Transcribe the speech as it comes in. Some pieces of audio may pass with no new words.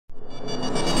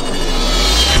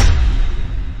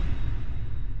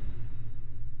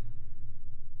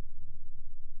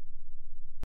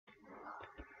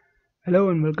Hello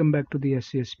and welcome back to the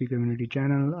SCSP community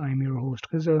channel. I'm your host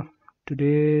Khiza.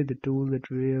 Today the tool that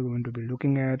we are going to be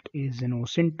looking at is an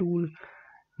OSINT tool.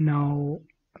 Now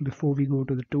before we go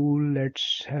to the tool,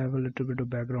 let's have a little bit of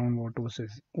background what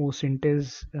OSINT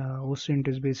is. OSINT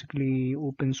is basically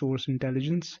open source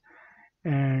intelligence,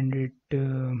 and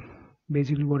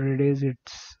basically what it is,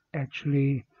 it's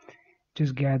actually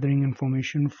just gathering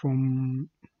information from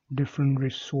different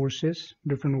resources,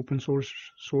 different open source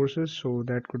sources. So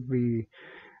that could be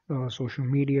social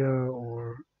media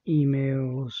or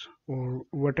emails or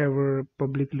whatever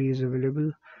publicly is available.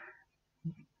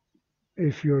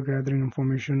 If you're gathering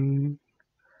information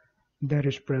that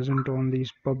is present on these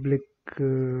publicly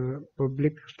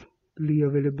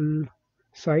available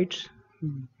sites,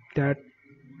 that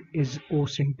is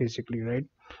OSINT basically, right?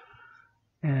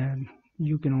 And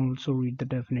you can also read the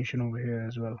definition over here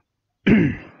as well.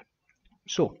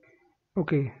 So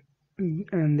okay,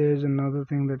 and there's another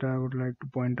thing that I would like to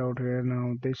point out here.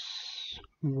 Now this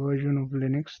version of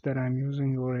Linux that I'm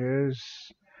using over here is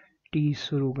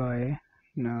Tsurugai.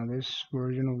 Now this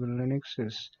version of the Linux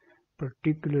is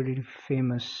particularly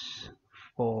famous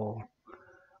for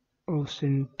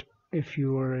OSINT. If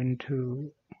you are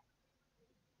into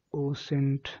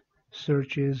OSINT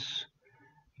searches,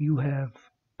 you have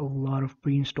a lot of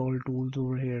pre-installed tools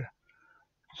over here.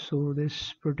 So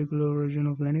this particular version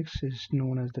of Linux is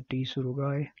known as the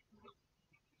Tsurugai.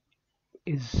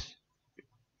 Is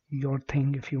your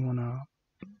thing if you wanna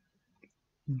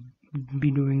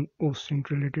be doing OSINT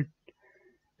related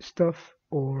stuff,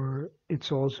 or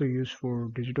it's also used for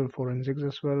digital forensics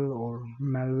as well, or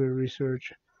malware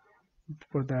research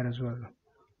for that as well,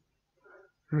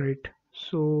 right?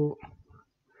 So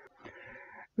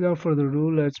without further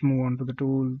ado, let's move on to the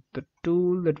tool. The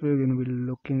tool that we're going to be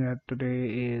looking at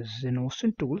today is an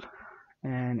OSINT tool,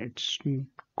 and it's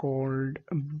called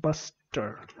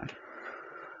Buster.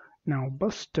 Now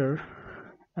Buster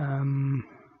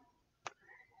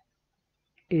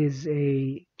is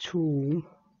a tool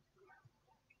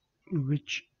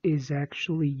which is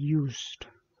actually used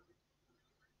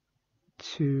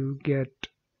to get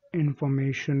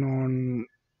information on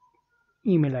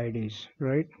email IDs,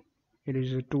 right? It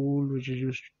is a tool which is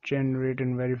used to generate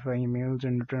and verify emails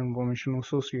and return information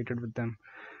associated with them,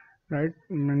 right?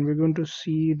 And we're going to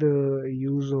see the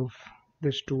use of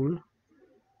this tool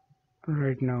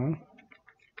right now.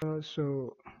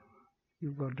 So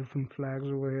you've got different flags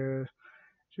over here.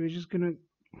 So we're just gonna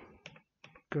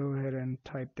go ahead and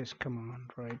type this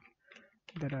command, right,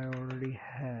 that I already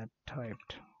had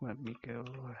typed. Let me go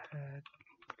ahead,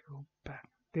 go back.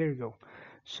 There you go.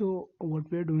 So what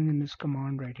we're doing in this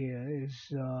command right here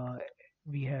is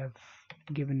we have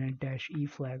given a -e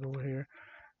flag over here.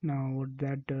 Now what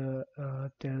that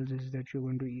tells is that you're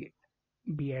going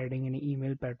to be adding an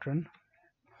email pattern,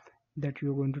 that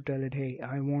you're going to tell it, hey,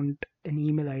 I want an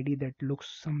email ID that looks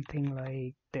something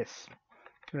like this,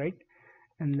 right?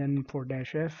 And then for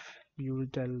 -f you will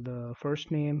tell the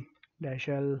first name,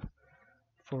 -l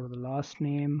for the last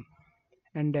name,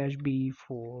 and -b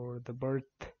for the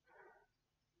birth,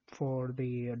 for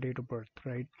the date of birth,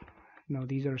 right? Now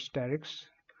these are statics.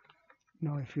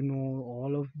 Now if you know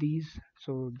all of these,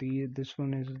 so this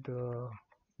one is the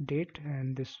date,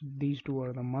 and these two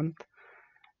are the month,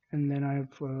 and then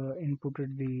I've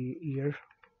inputted the year.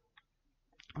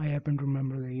 I happen to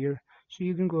remember the year, so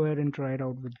you can go ahead and try it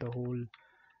out with the whole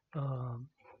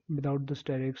without the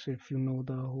statics, if you know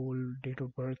the whole date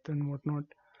of birth and whatnot.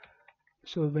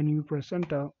 So when you press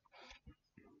enter,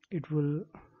 it will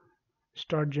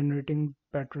start generating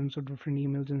patterns of different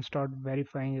emails and start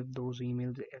verifying if those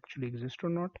emails actually exist or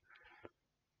not.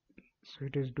 So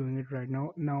it is doing it right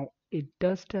now. Now it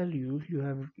does tell you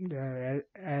have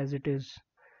as it is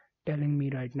telling me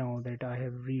right now that I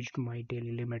have reached my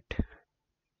daily limit.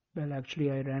 Well,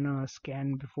 actually I ran a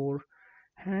scan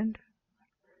beforehand,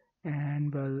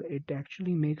 and well, it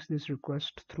actually makes this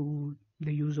request through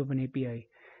the use of an API,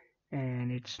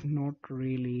 and it's not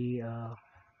really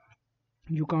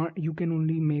you can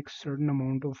only make certain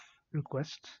amount of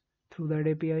requests through that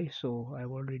API. So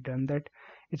I've already done that.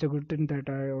 It's a good thing that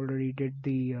I already did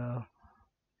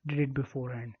it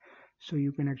beforehand, so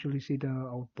you can actually see the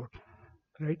output,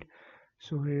 right?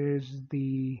 So here's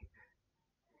the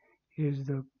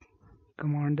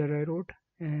command that I wrote,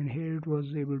 and here it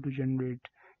was able to generate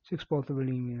 6 possible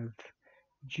emails,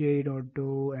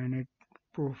 j.do, and it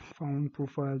found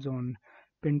profiles on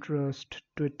Pinterest,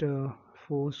 Twitter,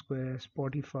 Foursquare,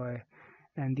 Spotify,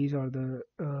 and these are the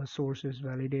sources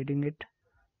validating it.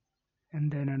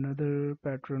 And then another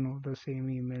pattern of the same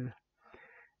email,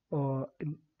 or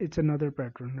it's another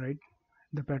pattern, right?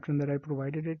 The pattern that I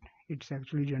provided it's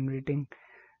actually generating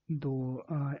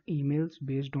emails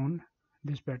based on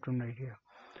this pattern right here.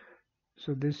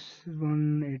 So this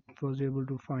one, it was able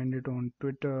to find it on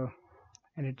Twitter,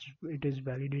 and it is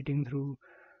validating through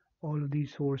all of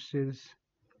these sources.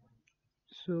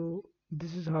 So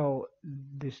this is how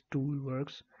this tool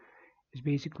works. Is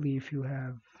basically, if you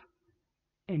have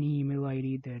any email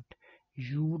ID that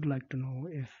you would like to know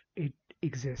if it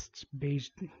exists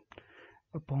based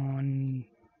upon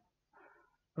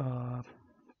uh,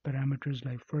 parameters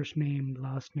like first name,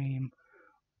 last name,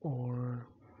 or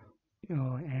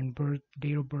and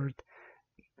date of birth.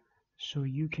 So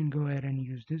you can go ahead and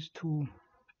use this tool,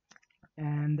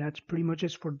 and that's pretty much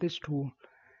it for this tool.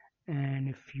 And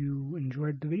if you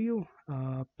enjoyed the video,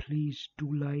 please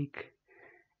do like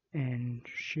and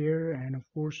share, and of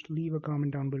course leave a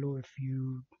comment down below if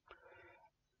you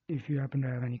happen to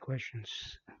have any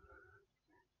questions.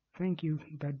 Thank you.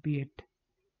 That'd be it.